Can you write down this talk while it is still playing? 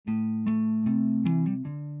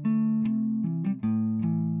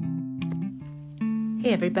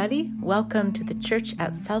Hey everybody, welcome to the Church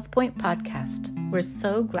at South Point podcast. We're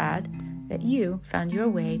so glad that you found your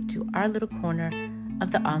way to our little corner of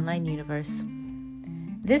the online universe.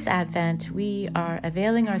 This Advent, we are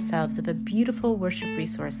availing ourselves of a beautiful worship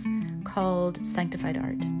resource called Sanctified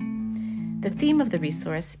Art. The theme of the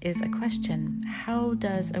resource is a question: how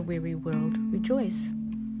does a weary world rejoice?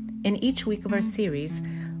 In each week of our series,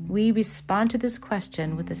 we respond to this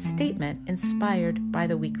question with a statement inspired by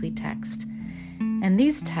the weekly text. And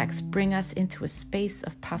these texts bring us into a space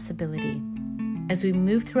of possibility. As we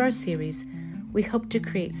move through our series, we hope to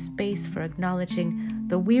create space for acknowledging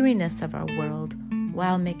the weariness of our world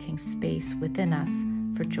while making space within us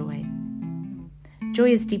for joy.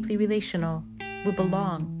 Joy is deeply relational. We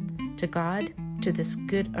belong to God, to this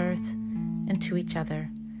good earth, and to each other.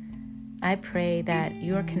 I pray that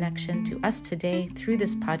your connection to us today through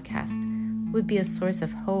this podcast would be a source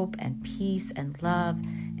of hope and peace and love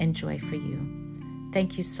and joy for you.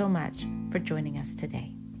 Thank you so much for joining us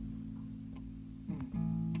today.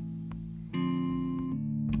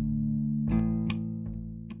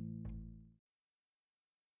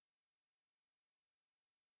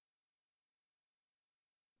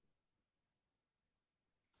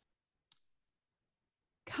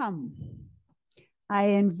 Come, I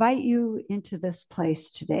invite you into this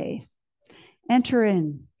place today. Enter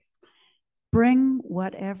in. Bring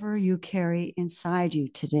whatever you carry inside you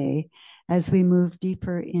today as we move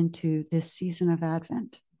deeper into this season of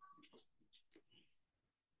Advent.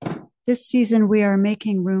 This season, we are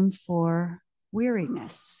making room for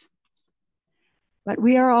weariness, but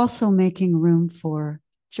we are also making room for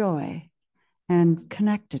joy and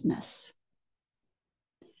connectedness.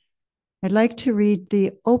 I'd like to read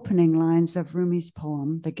the opening lines of Rumi's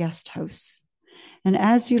poem, The Guest House. And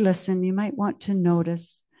as you listen, you might want to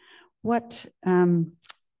notice what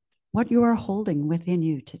you are holding within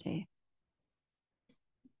you today.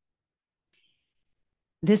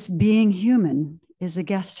 This being human is a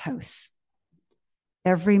guest house.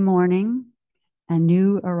 Every morning, a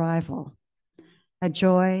new arrival, a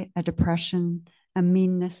joy, a depression, a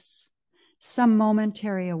meanness, some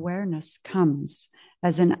momentary awareness comes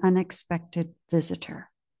as an unexpected visitor.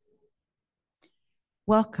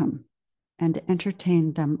 Welcome and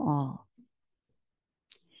entertain them all.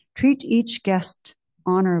 Treat each guest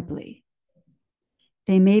honorably.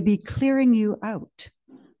 They may be clearing you out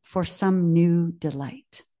for some new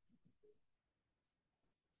delight.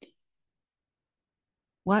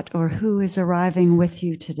 What or who is arriving with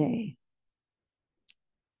you today?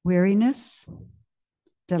 Weariness,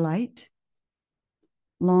 delight,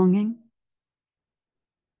 longing,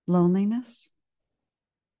 loneliness,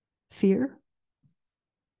 fear,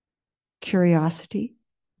 curiosity,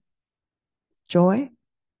 joy?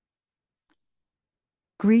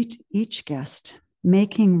 Greet each guest,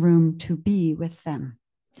 making room to be with them,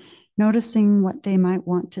 noticing what they might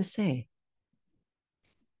want to say.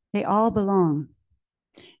 They all belong,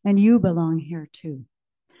 and you belong here too,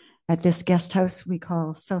 at this guest house we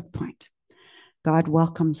call South Point. God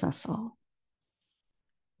welcomes us all.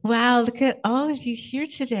 Wow, look at all of you here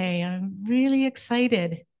today. I'm really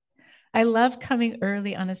excited. I love coming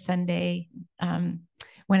early on a Sunday when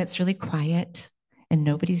it's really quiet and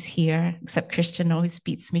nobody's here, except Christian always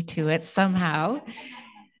beats me to it somehow.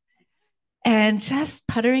 And just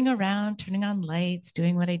puttering around, turning on lights,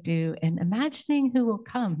 doing what I do, and imagining who will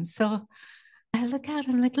come. So I look out,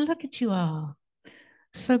 I'm like, look at you all.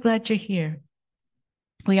 So glad you're here.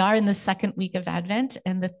 We are in the second week of Advent,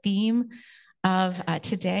 and the theme of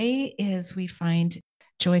today is we find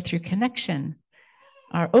joy through connection.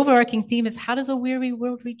 Our overarching theme is, how does a weary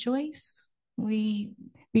world rejoice? We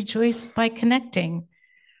rejoice by connecting.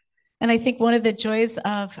 And I think one of the joys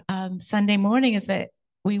of Sunday morning is that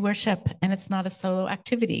we worship, and it's not a solo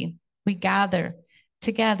activity. We gather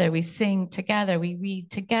together, we sing together, we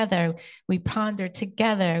read together, we ponder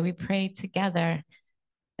together, we pray together.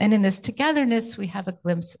 And in this togetherness, we have a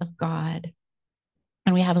glimpse of God,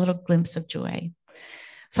 and we have a little glimpse of joy.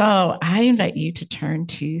 So I invite you to turn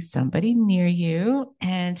to somebody near you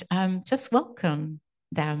and just welcome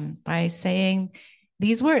them by saying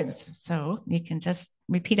these words. So you can just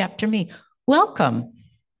repeat after me. Welcome.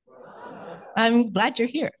 I'm glad you're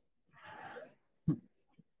here.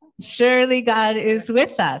 Surely God is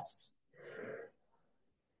with us.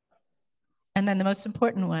 And then the most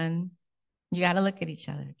important one, you got to look at each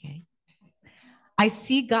other, okay? I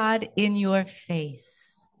see God in your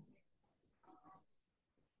face.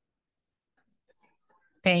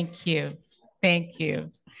 Thank you. Thank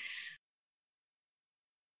you.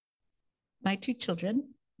 My two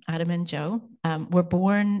children, Adam and Joe, were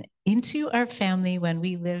born into our family when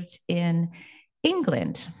we lived in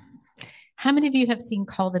England. How many of you have seen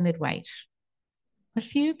Call the Midwife? A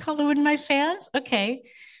few Call the Midwife fans? Okay.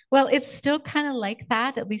 Well, it's still kind of like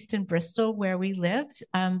that, at least in Bristol where we lived.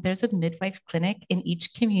 There's a midwife clinic in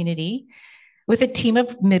each community with a team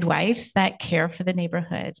of midwives that care for the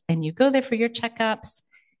neighborhood. And you go there for your checkups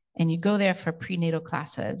and you go there for prenatal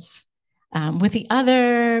classes with the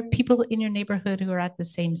other people in your neighborhood who are at the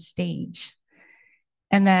same stage.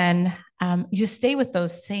 And then you stay with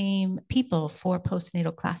those same people for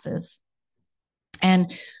postnatal classes.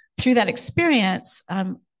 And through that experience,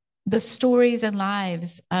 the stories and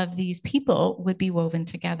lives of these people would be woven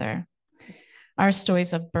together. Our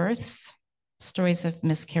stories of births, stories of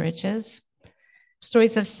miscarriages,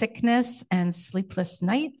 stories of sickness and sleepless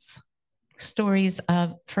nights, stories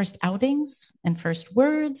of first outings and first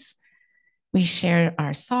words. We shared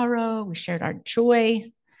our sorrow, we shared our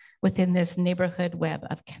joy within this neighborhood web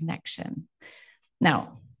of connection.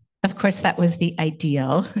 Now, of course, that was the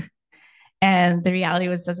ideal. And the reality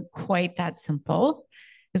was doesn't quite that simple.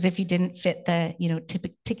 Because if you didn't fit the,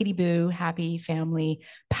 tickety boo, happy family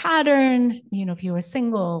pattern, if you were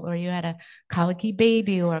single or you had a colicky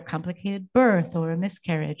baby or a complicated birth or a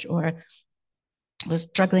miscarriage or was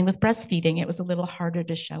struggling with breastfeeding, it was a little harder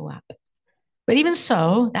to show up. But even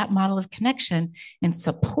so, that model of connection and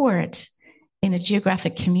support in a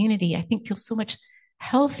geographic community, I think feels so much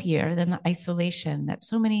healthier than the isolation that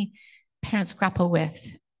so many parents grapple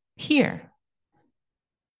with here.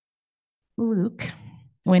 Luke,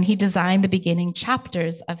 when he designed the beginning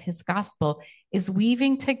chapters of his gospel, is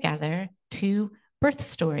weaving together two birth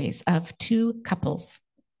stories of two couples.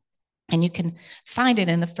 And you can find it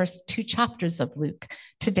in the first two chapters of Luke.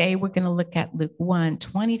 Today, we're going to look at Luke 1,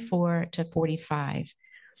 24 to 45.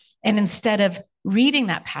 And instead of reading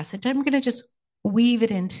that passage, I'm going to just weave it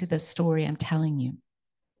into the story I'm telling you.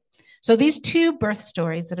 So these two birth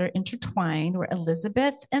stories that are intertwined were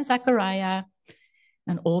Elizabeth and Zechariah,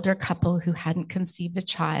 an older couple who hadn't conceived a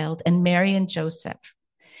child, and Mary and Joseph.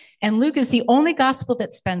 And Luke is the only gospel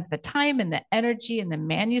that spends the time and the energy and the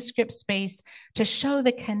manuscript space to show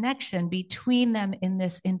the connection between them in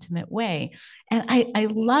this intimate way. And I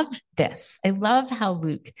love this. I love how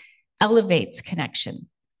Luke elevates connection.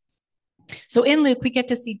 So in Luke, we get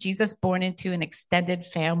to see Jesus born into an extended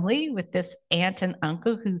family with this aunt and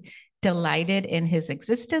uncle who delighted in his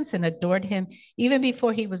existence and adored him even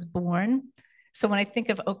before he was born. So when I think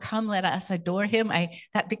of, oh, come, let us adore him,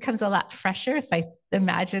 that becomes a lot fresher if I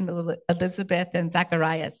imagine Elizabeth and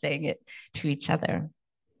Zechariah saying it to each other.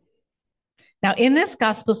 Now, in this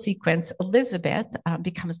gospel sequence, Elizabeth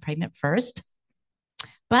becomes pregnant first,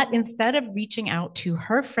 but instead of reaching out to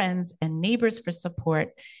her friends and neighbors for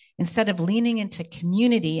support, instead of leaning into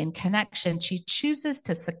community and connection, she chooses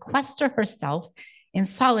to sequester herself in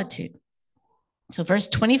solitude. So verse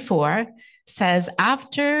 24 says,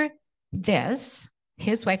 after this,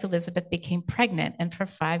 his wife Elizabeth became pregnant and for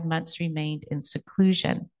 5 months remained in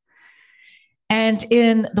seclusion. And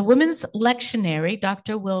in the Women's Lectionary,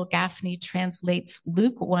 Dr. Will Gaffney translates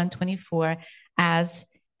Luke 1:24 as,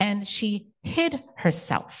 and she hid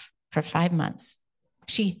herself for 5 months.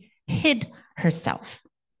 She hid herself.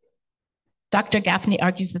 Dr. Gaffney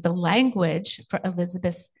argues that the language for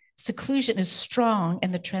Elizabeth's seclusion is strong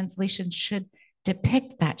and the translation should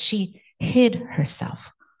depict that. She hid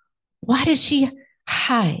herself. Why did she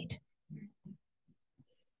hide?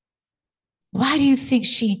 Why do you think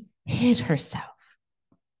she hid herself?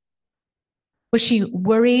 Was she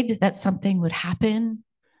worried that something would happen?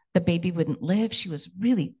 The baby wouldn't live? She was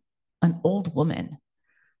really an old woman.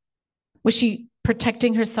 Was she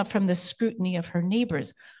protecting herself from the scrutiny of her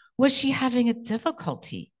neighbors? Was she having a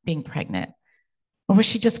difficulty being pregnant? Or was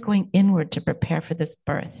she just going inward to prepare for this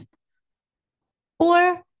birth?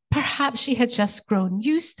 Or perhaps she had just grown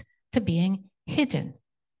used to being hidden.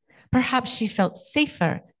 Perhaps she felt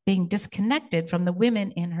safer being disconnected from the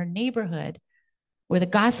women in her neighborhood, or the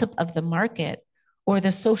gossip of the market, or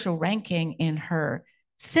the social ranking in her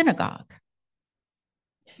synagogue.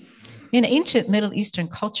 In ancient Middle Eastern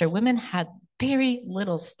culture, women had very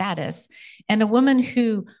little status, and a woman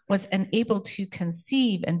who was unable to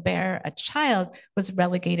conceive and bear a child was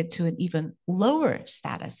relegated to an even lower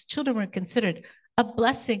status. Children were considered a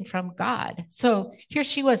blessing from God. So here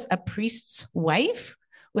she was, a priest's wife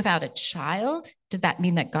without a child. Did that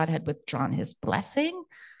mean that God had withdrawn his blessing?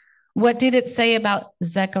 What did it say about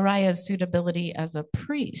Zechariah's suitability as a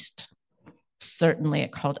priest? Certainly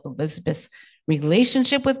it called Elizabeth's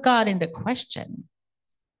relationship with God into question.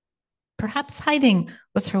 Perhaps hiding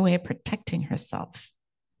was her way of protecting herself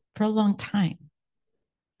for a long time.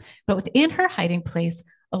 But within her hiding place,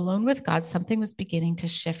 alone with God, something was beginning to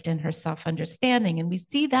shift in her self-understanding. And we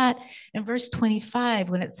see that in verse 25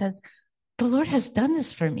 when it says, The Lord has done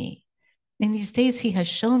this for me. In these days, he has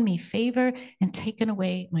shown me favor and taken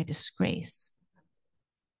away my disgrace.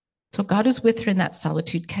 So God was with her in that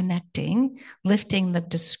solitude, connecting, lifting the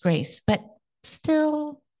disgrace. But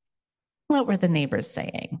still, what were the neighbors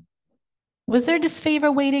saying? Was there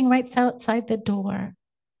disfavor waiting right outside the door?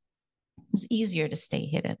 It was easier to stay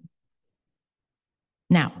hidden.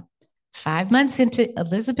 Now, 5 months into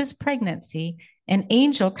Elizabeth's pregnancy, an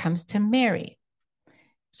angel comes to Mary.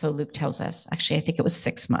 So Luke tells us, actually, I think it was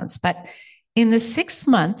 6 months, but in the 6th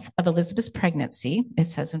month of Elizabeth's pregnancy, it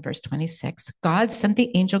says in verse 26, God sent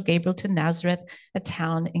the angel Gabriel to Nazareth, a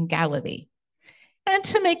town in Galilee. And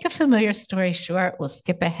to make a familiar story short, we'll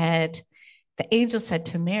skip ahead. The angel said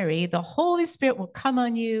to Mary, the Holy Spirit will come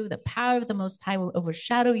on you, the power of the Most High will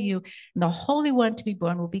overshadow you, and the Holy One to be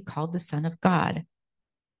born will be called the Son of God.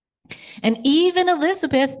 And even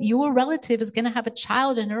Elizabeth, your relative, is going to have a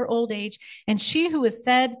child in her old age, and she who is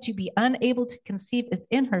said to be unable to conceive is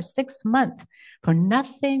in her 6th month, for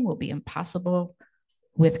nothing will be impossible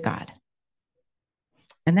with God.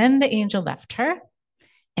 And then the angel left her.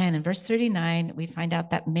 And in verse 39, we find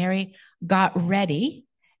out that Mary got ready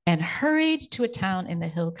and hurried to a town in the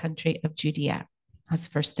hill country of Judea. That's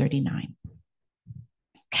verse 39.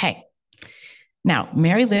 Okay. Now,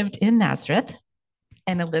 Mary lived in Nazareth,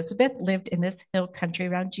 and Elizabeth lived in this hill country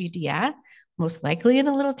around Judea, most likely in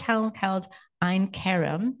a little town called Ein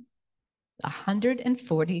Kerem,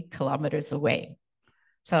 140 kilometers away.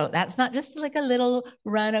 So that's not just like a little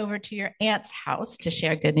run over to your aunt's house to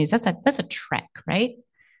share good news. That's a trek, right?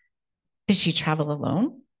 Did she travel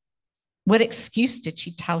alone? What excuse did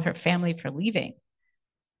she tell her family for leaving?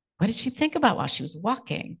 What did she think about while she was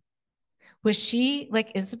walking? Was she,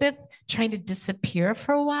 like Elizabeth, trying to disappear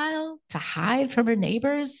for a while to hide from her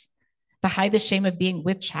neighbors, to hide the shame of being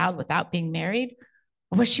with child without being married?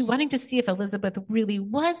 Or was she wanting to see if Elizabeth really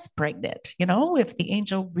was pregnant, if the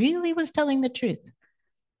angel really was telling the truth?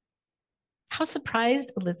 How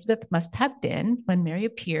surprised Elizabeth must have been when Mary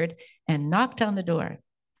appeared and knocked on the door.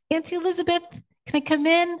 Auntie Elizabeth, can I come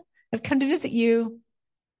in? I've come to visit you.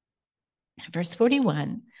 Verse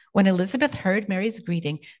 41, when Elizabeth heard Mary's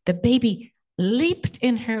greeting, the baby leaped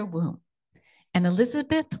in her womb, and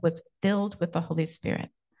Elizabeth was filled with the Holy Spirit.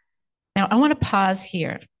 Now, I want to pause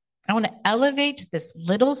here. I want to elevate this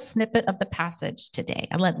little snippet of the passage today.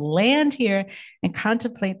 I let land here and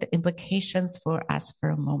contemplate the implications for us for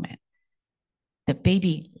a moment. The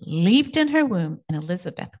baby leaped in her womb, and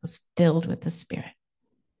Elizabeth was filled with the Spirit.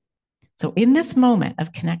 So in this moment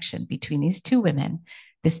of connection between these two women,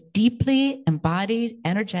 this deeply embodied,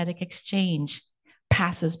 energetic exchange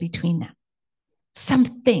passes between them.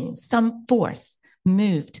 Something, some force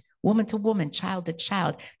moved woman to woman, child to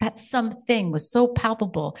child. That something was so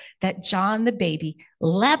palpable that John, the baby,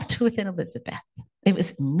 leapt within Elizabeth. It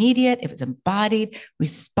was immediate, it was embodied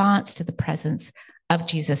response to the presence of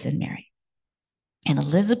Jesus and Mary. And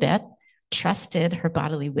Elizabeth trusted her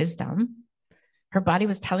bodily wisdom. Her body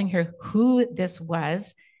was telling her who this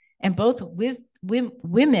was. And both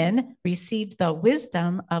women received the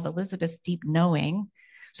wisdom of Elizabeth's deep knowing.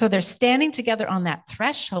 So they're standing together on that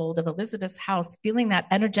threshold of Elizabeth's house, feeling that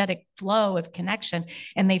energetic flow of connection.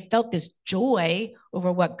 And they felt this joy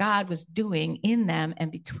over what God was doing in them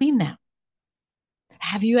and between them.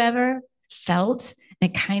 Have you ever felt a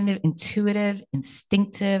kind of intuitive,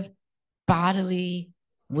 instinctive, bodily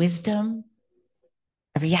wisdom,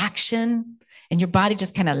 a reaction, and your body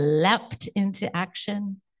just kind of leapt into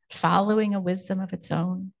action, following a wisdom of its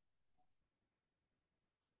own?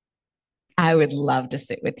 I would love to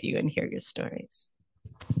sit with you and hear your stories.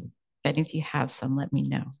 And if you have some, let me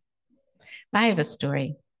know. I have a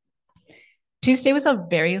story. Tuesday was a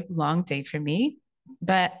very long day for me,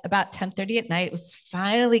 but about 10:30 at night, it was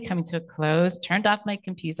finally coming to a close, turned off my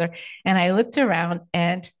computer, and I looked around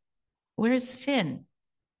and where's Finn,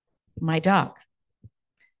 my dog?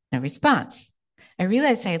 No response. I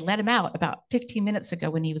realized I had let him out about 15 minutes ago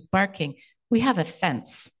when he was barking. We have a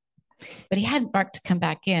fence, but he hadn't barked to come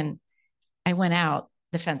back in. I went out.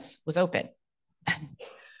 The fence was open.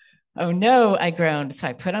 Oh no, I groaned. So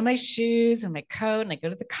I put on my shoes and my coat and I go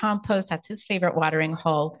to the compost. That's his favorite watering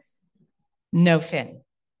hole. No Finn.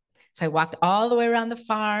 So I walked all the way around the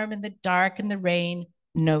farm in the dark and the rain.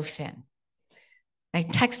 No Finn. I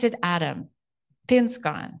texted Adam. Finn's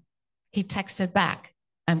gone. He texted back,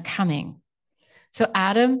 I'm coming. So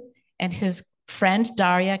Adam and his friend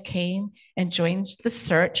Daria came and joined the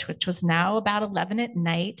search, which was now about 11 at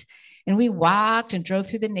night. And we walked and drove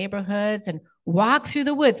through the neighborhoods and walked through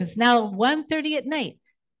the woods. It's now 1:30 at night.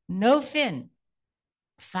 No Finn.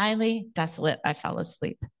 Finally, desolate, I fell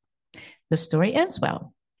asleep. The story ends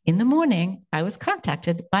well. In the morning, I was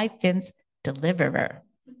contacted by Finn's deliverer.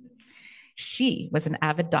 She was an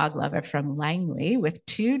avid dog lover from Langley with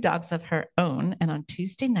 2 dogs of her own. And on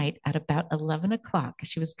Tuesday night at about 11 o'clock,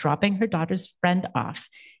 she was dropping her daughter's friend off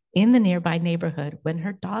in the nearby neighborhood when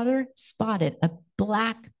her daughter spotted a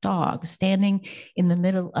black dog standing in the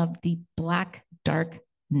middle of the black, dark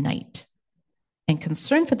night. And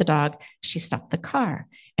concerned for the dog, she stopped the car.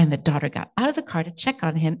 And the daughter got out of the car to check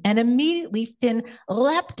on him. And immediately Finn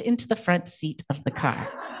leapt into the front seat of the car.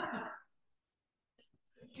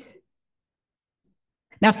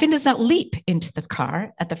 Now, Finn does not leap into the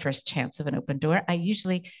car at the first chance of an open door. I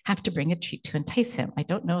usually have to bring a treat to entice him. I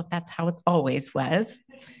don't know if that's how it always was.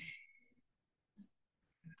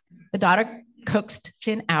 The daughter coaxed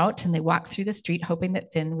Finn out and they walked through the street hoping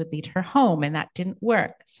that Finn would lead her home, and that didn't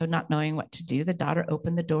work. So not knowing what to do, the daughter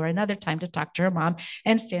opened the door another time to talk to her mom,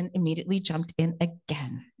 and Finn immediately jumped in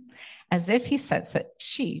again, as if he sensed that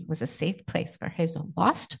she was a safe place for his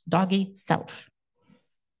lost doggy self.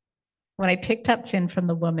 When I picked up Finn from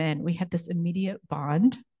the woman, we had this immediate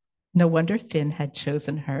bond. No wonder Finn had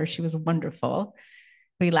chosen her. She was wonderful.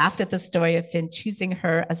 We laughed at the story of Finn choosing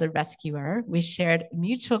her as a rescuer. We shared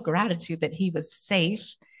mutual gratitude that he was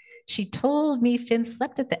safe. She told me Finn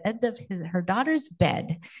slept at the end of her daughter's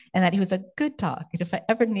bed and that he was a good dog. And if I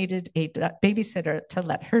ever needed a babysitter, to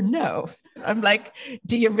let her know. I'm like,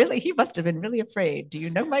 do you really? He must have been really afraid. Do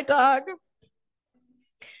you know my dog?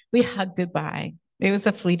 We hugged goodbye. It was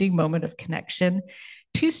a fleeting moment of connection.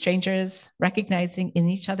 2 strangers recognizing in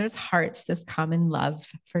each other's hearts this common love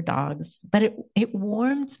for dogs, but it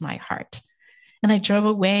warmed my heart. And I drove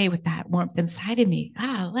away with that warmth inside of me.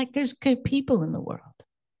 Like there's good people in the world.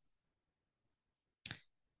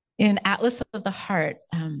 In Atlas of the Heart,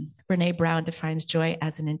 Brene Brown defines joy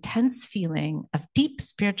as an intense feeling of deep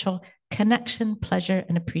spiritual connection, pleasure,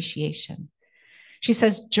 and appreciation. She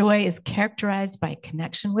says joy is characterized by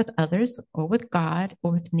connection with others or with God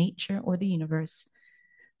or with nature or the universe.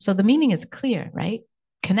 So the meaning is clear, right?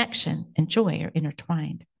 Connection and joy are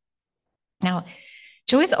intertwined. Now,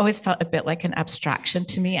 joy has always felt a bit like an abstraction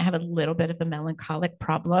to me. I have a little bit of a melancholic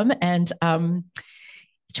problem, and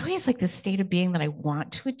joy is like this state of being that I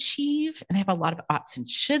want to achieve. And I have a lot of oughts and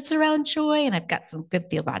shoulds around joy. And I've got some good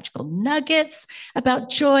theological nuggets about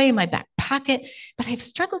joy in my back pocket. But I've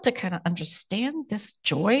struggled to kind of understand this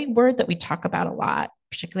joy word that we talk about a lot,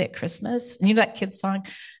 particularly at Christmas. And you know that kid's song,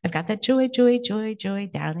 I've got that joy, joy, joy, joy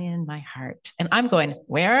down in my heart. And I'm going,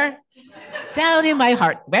 where? Down in my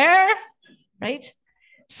heart. Where? Right?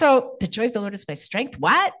 So the joy of the Lord is my strength.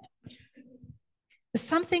 What?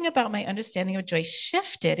 Something about my understanding of joy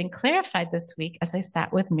shifted and clarified this week as I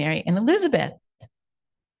sat with Mary and Elizabeth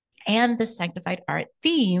and the sanctified art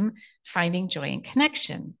theme, finding joy and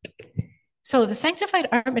connection. So the sanctified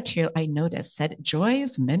art material I noticed said joy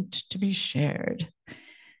is meant to be shared.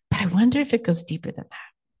 But I wonder if it goes deeper than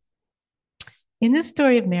that. In the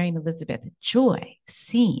story of Mary and Elizabeth, joy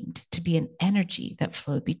seemed to be an energy that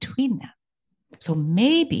flowed between them. So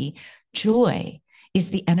maybe joy is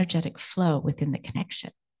the energetic flow within the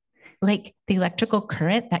connection, like the electrical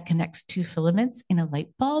current that connects 2 filaments in a light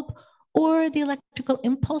bulb, or the electrical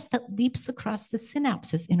impulse that leaps across the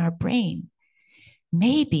synapses in our brain.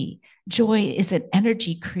 Maybe joy is an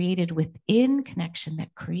energy created within connection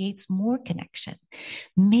that creates more connection.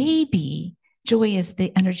 Maybe joy is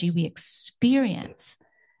the energy we experience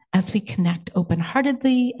as we connect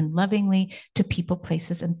open-heartedly and lovingly to people,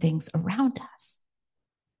 places, and things around us.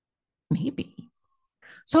 Maybe.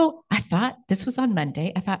 So I thought, this was on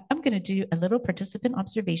Monday, I thought I'm going to do a little participant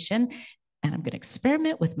observation and I'm going to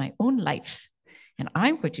experiment with my own life. And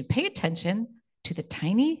I'm going to pay attention to the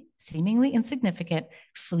tiny, seemingly insignificant,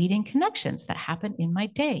 fleeting connections that happen in my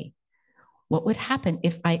day. What would happen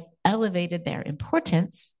if I elevated their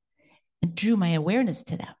importance and drew my awareness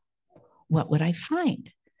to them? What would I find?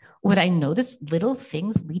 Would I notice little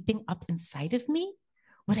things leaping up inside of me?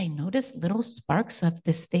 Would I notice little sparks of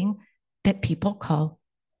this thing that people call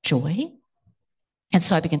joy? And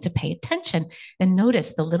so I began to pay attention and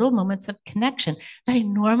notice the little moments of connection that I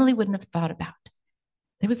normally wouldn't have thought about.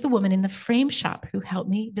 There was the woman in the frame shop who helped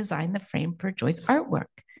me design the frame for Joy's artwork.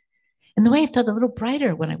 And the way I felt a little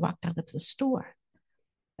brighter when I walked out of the store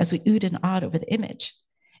as we oohed and awed over the image.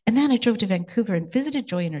 And then I drove to Vancouver and visited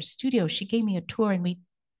Joy in her studio. She gave me a tour and we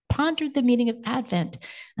pondered the meaning of Advent,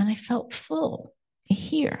 and I felt full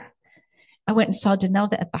here. I went and saw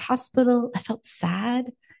Danelda at the hospital. I felt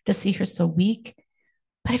sad to see her so weak,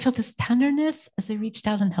 but I felt this tenderness as I reached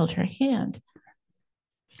out and held her hand.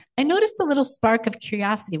 I noticed a little spark of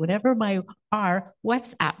curiosity whenever our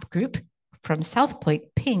WhatsApp group from South Point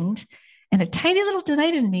pinged, and a tiny little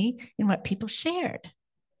delight in me in what people shared.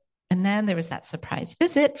 And then there was that surprise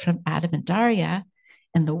visit from Adam and Daria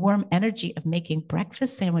and the warm energy of making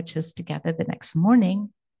breakfast sandwiches together the next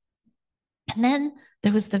morning. And then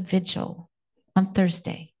there was the vigil on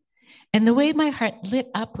Thursday. And the way my heart lit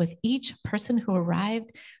up with each person who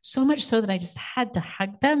arrived, so much so that I just had to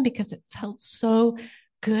hug them because it felt so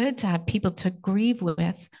good to have people to grieve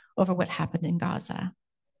with over what happened in Gaza.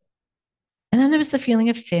 And then there was the feeling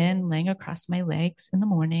of Finn laying across my legs in the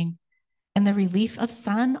morning and the relief of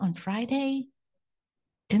sun on Friday.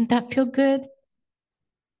 Didn't that feel good?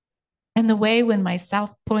 And the way when my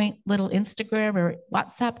South Point little Instagram or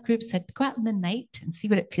WhatsApp group said, go out in the night and see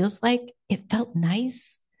what it feels like, it felt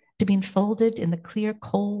nice to be enfolded in the clear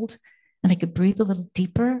cold and I could breathe a little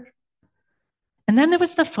deeper. And then there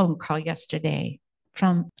was the phone call yesterday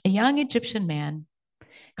from a young Egyptian man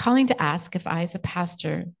calling to ask if I, as a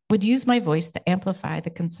pastor, would use my voice to amplify the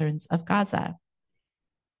concerns of Gaza.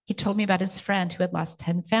 He told me about his friend who had lost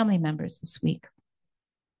 10 family members this week.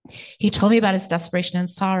 He told me about his desperation and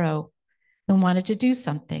sorrow and wanted to do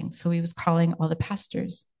something, so he was calling all the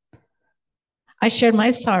pastors. I shared my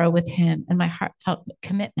sorrow with him and my heartfelt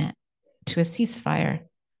commitment to a ceasefire.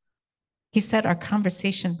 He said our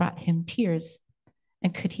conversation brought him tears,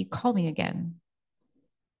 and could he call me again?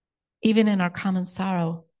 Even in our common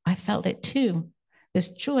sorrow, I felt it too, this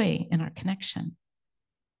joy in our connection.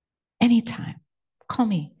 Anytime, call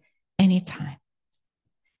me anytime.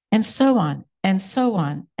 And so on, and so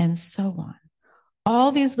on, and so on.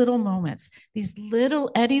 All these little moments, these little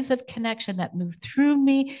eddies of connection that moved through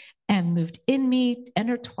me and moved in me,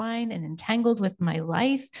 intertwined and entangled with my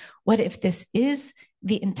life. What if this is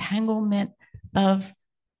the entanglement of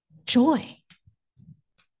joy?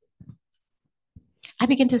 I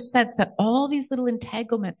began to sense that all these little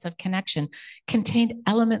entanglements of connection contained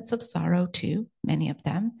elements of sorrow too, many of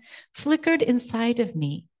them, flickered inside of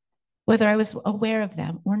me, whether I was aware of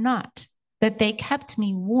them or not, that they kept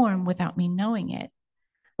me warm without me knowing it,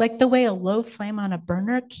 like the way a low flame on a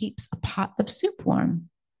burner keeps a pot of soup warm.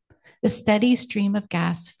 The steady stream of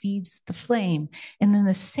gas feeds the flame, and in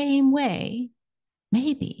the same way,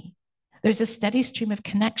 maybe, there's a steady stream of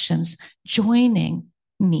connections joining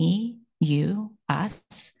me, you, us,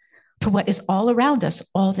 to what is all around us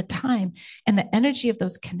all the time. And the energy of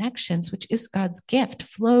those connections, which is God's gift,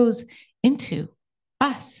 flows into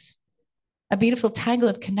us. A beautiful tangle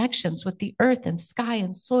of connections with the earth and sky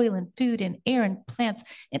and soil and food and air and plants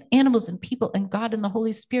and animals and people and God and the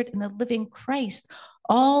Holy Spirit and the living Christ,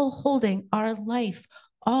 all holding our life,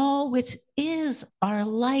 all which is our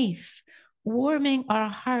life, warming our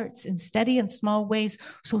hearts in steady and small ways,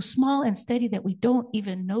 so small and steady that we don't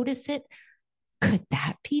even notice it. Could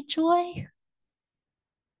that be joy?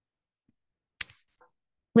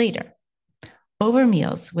 Later, over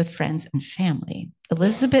meals with friends and family,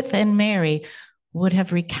 Elizabeth and Mary would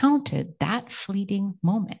have recounted that fleeting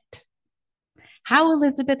moment. How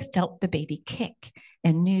Elizabeth felt the baby kick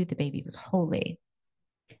and knew the baby was holy.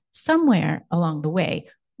 Somewhere along the way,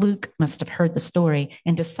 Luke must have heard the story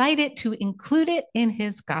and decided to include it in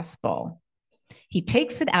his gospel. He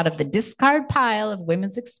takes it out of the discard pile of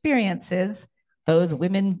women's experiences, those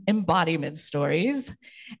women embodiment stories,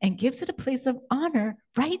 and gives it a place of honor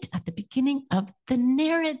right at the beginning of the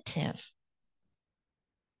narrative.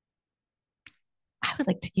 I would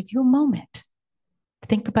like to give you a moment.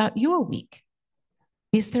 Think about your week.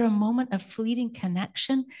 Is there a moment of fleeting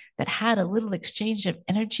connection that had a little exchange of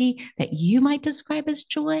energy that you might describe as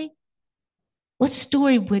joy? What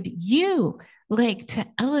story would you like to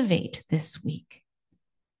elevate this week?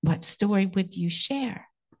 What story would you share?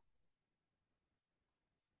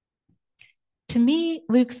 To me,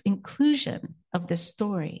 Luke's inclusion of this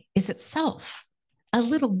story is itself a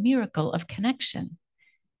little miracle of connection.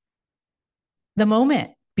 The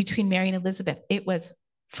moment between Mary and Elizabeth, it was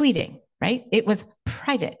fleeting, right? It was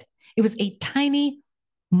private. It was a tiny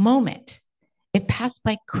moment. It passed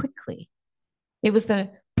by quickly. It was the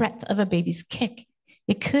breath of a baby's kick.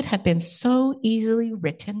 It could have been so easily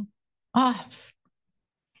written off.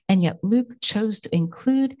 And yet Luke chose to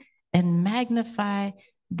include and magnify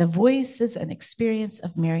the voices and experience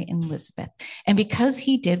of Mary and Elizabeth. And because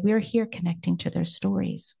he did, we are here connecting to their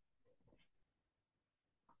stories.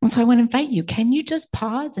 And so I want to invite you, can you just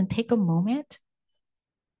pause and take a moment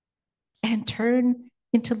and turn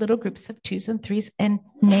into little groups of twos and threes and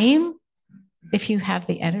name, if you have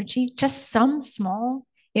the energy, just some small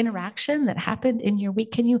interaction that happened in your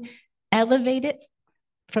week? Can you elevate it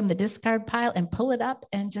from the discard pile and pull it up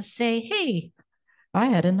and just say, hey, I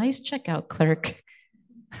had a nice checkout clerk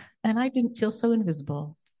and I didn't feel so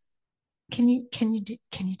invisible. Can you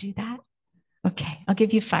do that? Okay, I'll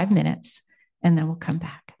give you 5 minutes and then we'll come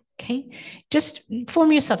back. Okay. Okay, just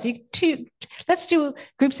form yourselves. Let's do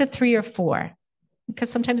groups of 3 or 4, because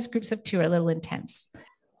sometimes groups of 2 are a little intense.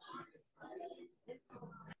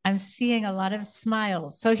 I'm seeing a lot of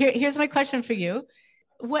smiles. So here's my question for you.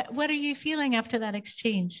 What are you feeling after that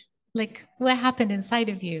exchange? Like, what happened inside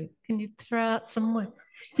of you? Can you throw out some more?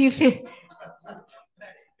 You feel,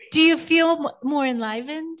 do you feel more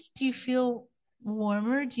enlivened? Do you feel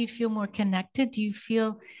warmer? Do you feel more connected? Do you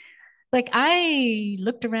feel like I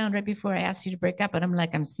looked around right before I asked you to break up, and I'm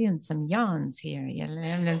like, I'm seeing some yawns here,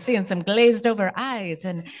 and I'm seeing some glazed over eyes,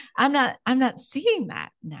 and I'm not seeing that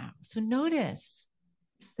now. So notice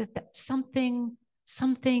that something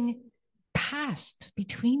passed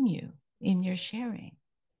between you in your sharing.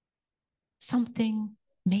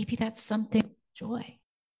 Maybe that's something joy.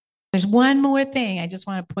 There's one more thing I just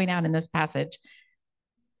want to point out in this passage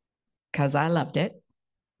because I loved it.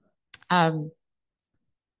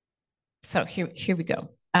 So here we go.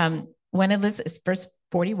 When Elizabeth, verse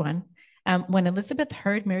 41, when Elizabeth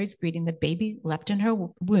heard Mary's greeting, the baby leapt in her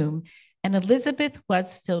womb, and Elizabeth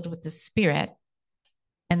was filled with the Spirit.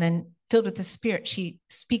 And then filled with the Spirit, she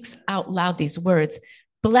speaks out loud these words: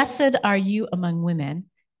 "Blessed are you among women.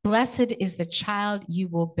 Blessed is the child you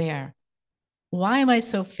will bear. Why am I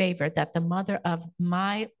so favored that the mother of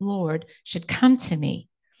my Lord should come to me?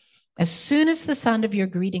 As soon as the sound of your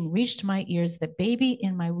greeting reached my ears, the baby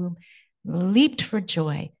in my womb leaped for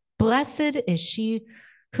joy. Blessed is she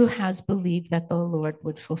who has believed that the Lord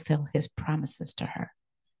would fulfill his promises to her."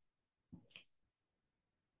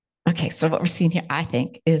 Okay, so what we're seeing here, I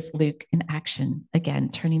think, is Luke in action, again,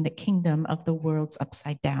 turning the kingdom of the worlds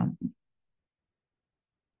upside down.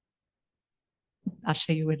 I'll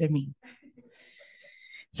show you what I mean.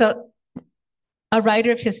 So a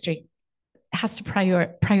writer of history has to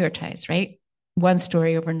prioritize, right? One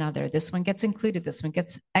story over another. This one gets included, this one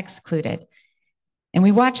gets excluded. And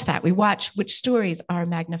we watch that. We watch which stories are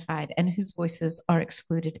magnified and whose voices are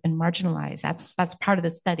excluded and marginalized. That's part of the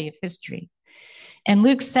study of history. And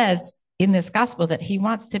Luke says in this gospel that he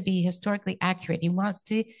wants to be historically accurate. He wants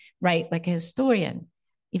to write like a historian,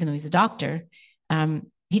 even though he's a doctor.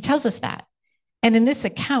 He tells us that. And in this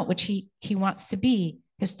account, which he wants to be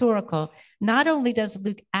historical, not only does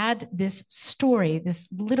Luke add this story, this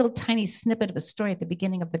little tiny snippet of a story at the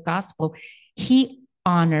beginning of the gospel, he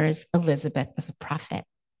honors Elizabeth as a prophet.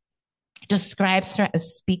 He describes her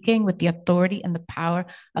as speaking with the authority and the power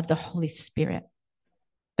of the Holy Spirit.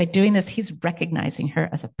 By doing this, he's recognizing her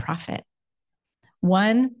as a prophet,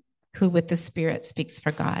 one who with the Spirit speaks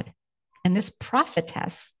for God. And this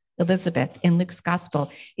prophetess, Elizabeth, in Luke's gospel,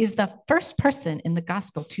 is the first person in the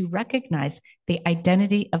gospel to recognize the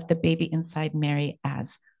identity of the baby inside Mary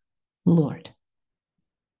as Lord.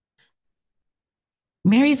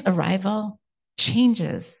 Mary's arrival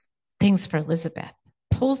changes things for Elizabeth,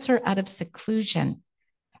 pulls her out of seclusion,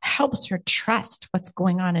 helps her trust what's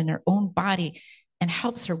going on in her own body, and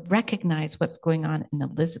helps her recognize what's going on in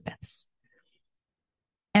Elizabeth's.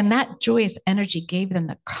 And that joyous energy gave them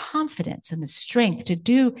the confidence and the strength to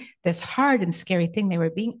do this hard and scary thing they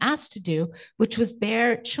were being asked to do, which was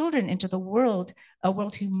bear children into the world, a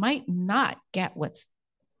world who might not get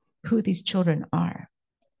who these children are.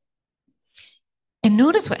 And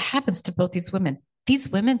notice what happens to both these women. These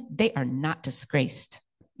women, they are not disgraced.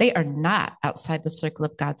 They are not outside the circle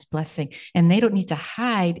of God's blessing, and they don't need to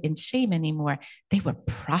hide in shame anymore. They were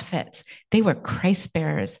prophets. They were Christ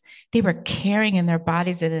bearers. They were carrying in their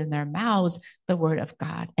bodies and in their mouths the word of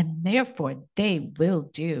God, and therefore they will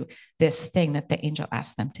do this thing that the angel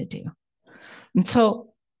asked them to do. And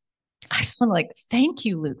so I just want to thank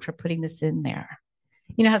you, Luke, for putting this in there.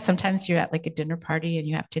 You know how sometimes you're at like a dinner party and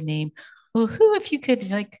you have to name, well, who, if you could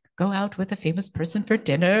go out with a famous person for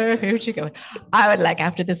dinner, who would you go with? I would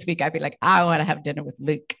after this week, I'd be like, I want to have dinner with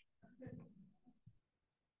Luke.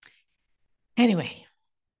 Anyway,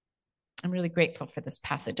 I'm really grateful for this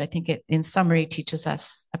passage. I think it, in summary, teaches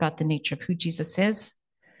us about the nature of who Jesus is.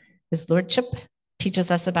 His lordship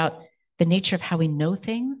teaches us about the nature of how we know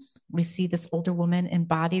things. We see this older woman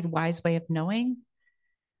embodied, wise way of knowing.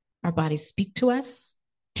 Our bodies speak to us.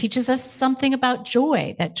 Teaches us something about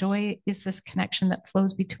joy, that joy is this connection that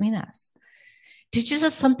flows between us. Teaches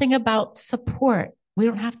us something about support. We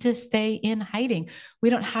don't have to stay in hiding. We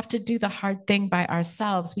don't have to do the hard thing by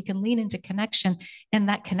ourselves. We can lean into connection, and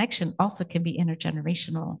that connection also can be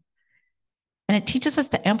intergenerational. And it teaches us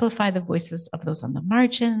to amplify the voices of those on the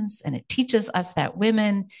margins, and it teaches us that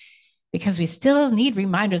women, because we still need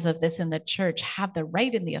reminders of this in the church, have the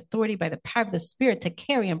right and the authority by the power of the Spirit to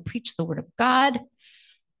carry and preach the word of God.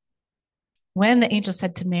 When the angel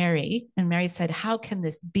said to Mary, and Mary said, "How can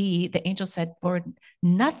this be?" The angel said, "For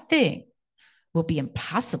nothing will be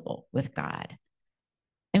impossible with God.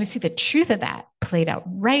 And we see the truth of that played out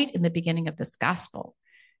right in the beginning of this gospel.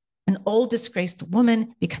 An old disgraced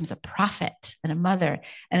woman becomes a prophet and a mother,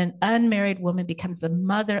 and an unmarried woman becomes the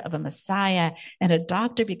mother of a Messiah, and a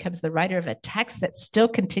doctor becomes the writer of a text that still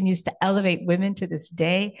continues to elevate women to this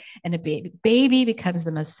day, and a baby becomes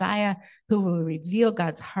the Messiah who will reveal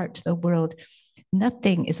God's heart to the world.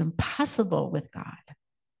 Nothing is impossible with God.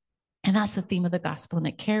 And that's the theme of the gospel, and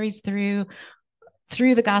it carries through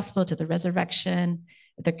the gospel to the resurrection,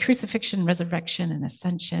 the crucifixion, resurrection, and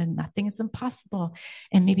ascension. Nothing is impossible.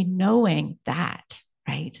 And maybe knowing that,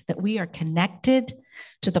 right, that we are connected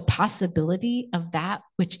to the possibility of that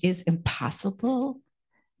which is impossible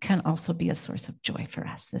can also be a source of joy for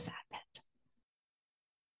us this Advent.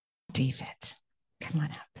 David, come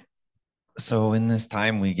on up. So in this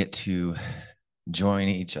time, we get to join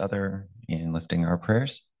each other in lifting our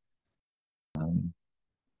prayers and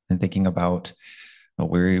thinking about a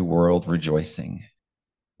weary world rejoicing.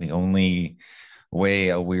 The only way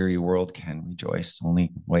a weary world can rejoice,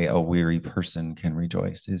 only way a weary person can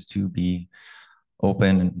rejoice is to be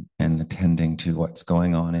open and attending to what's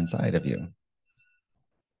going on inside of you,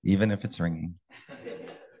 even if it's ringing.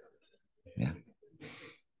 Yeah.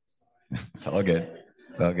 It's all good.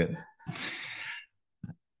 It's all good.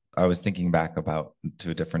 I was thinking back to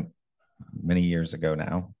a different many years ago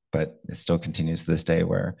now, but it still continues to this day,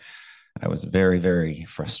 where I was very, very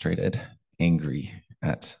frustrated, angry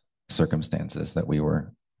at circumstances that we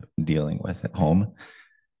were dealing with at home.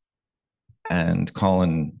 And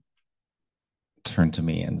Colin turned to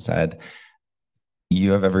me and said,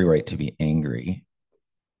 "You have every right to be angry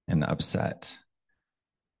and upset.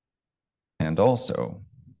 And also,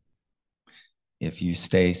 if you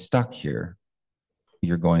stay stuck here,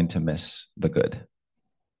 you're going to miss the good.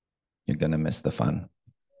 You're going to miss the fun."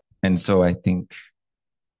 And so I think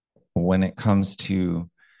when it comes to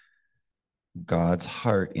God's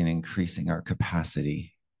heart in increasing our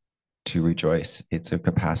capacity to rejoice, it's a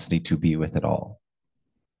capacity to be with it all,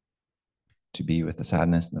 to be with the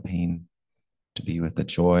sadness and the pain, to be with the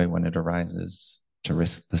joy when it arises, to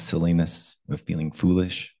risk the silliness of feeling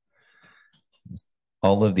foolish.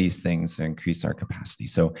 All of these things increase our capacity.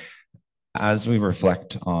 So as we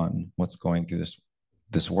reflect on what's going through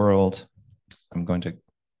this world, I'm going to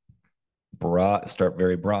start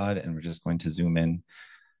very broad, and we're just going to zoom in.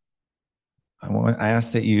 I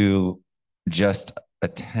ask that you just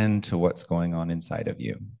attend to what's going on inside of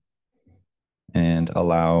you and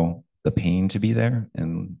allow the pain to be there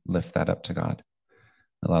and lift that up to God.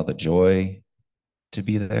 Allow the joy to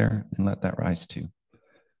be there and let that rise too.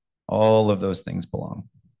 All of those things belong.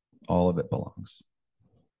 All of it belongs.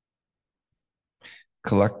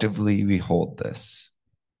 Collectively, we hold this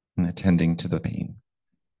in attending to the pain.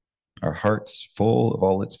 Our hearts, full of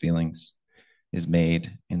all its feelings, is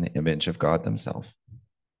made in the image of God Himself.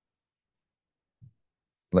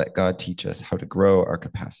 Let God teach us how to grow our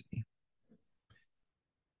capacity.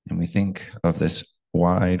 And we think of this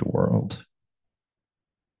wide world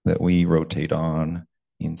that we rotate on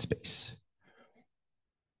in space,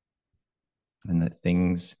 and the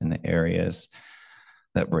things in the areas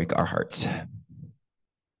that break our hearts,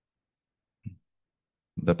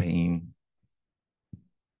 the pain,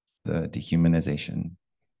 the dehumanization,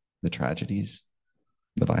 the tragedies,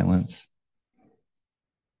 the violence.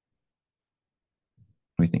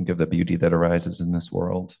 We think of the beauty that arises in this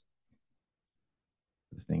world,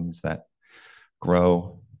 the things that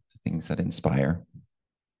grow, the things that inspire,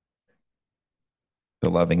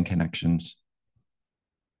 the loving connections.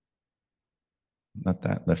 Let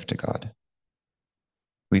that lift to God.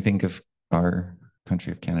 We think of our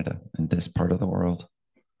country of Canada and this part of the world,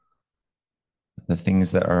 the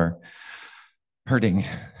things that are hurting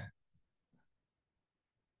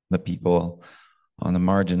the people on the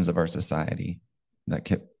margins of our society that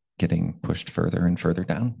kept getting pushed further and further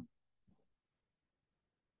down.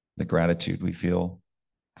 The gratitude we feel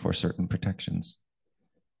for certain protections.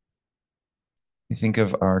 We think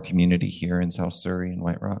of our community here in South Surrey and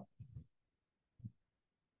White Rock,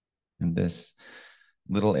 in this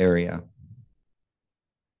little area.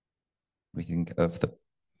 We think of the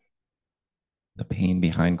pain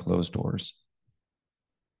behind closed doors,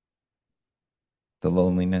 the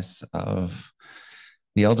loneliness of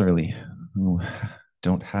the elderly who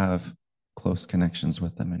don't have close connections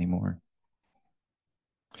with them anymore.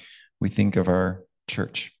 We think of our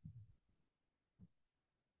church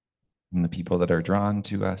and the people that are drawn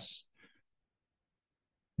to us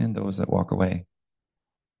and those that walk away.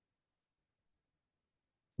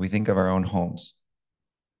 We think of our own homes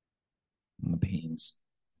and the pains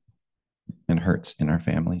and hurts in our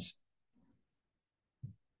families.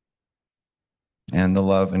 and the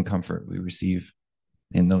love and comfort we receive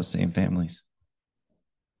in those same families.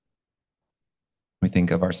 We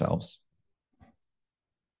think of ourselves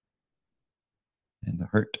and the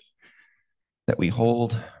hurt that we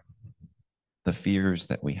hold, the fears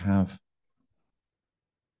that we have,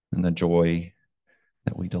 and the joy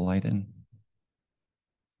that we delight in.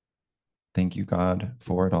 Thank you, God,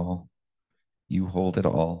 for it all. You hold it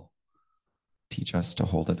all. Teach us to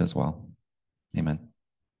hold it as well. Amen.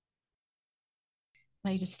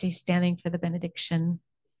 Now you just stay standing for the benediction.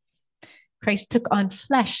 Christ took on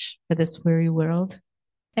flesh for this weary world,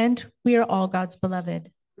 and we are all God's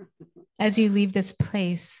beloved. As you leave this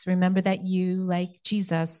place, remember that you, like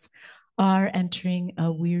Jesus, are entering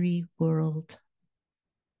a weary world.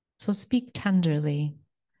 So speak tenderly.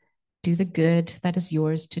 Do the good that is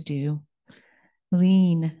yours to do.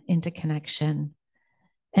 Lean into connection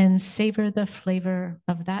and savor the flavor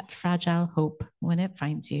of that fragile hope when it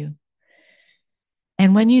finds you.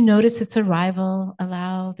 And when you notice its arrival,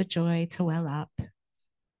 allow the joy to well up.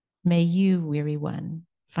 May you, weary one,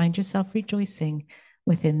 find yourself rejoicing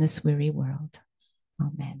within this weary world.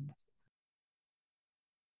 Amen.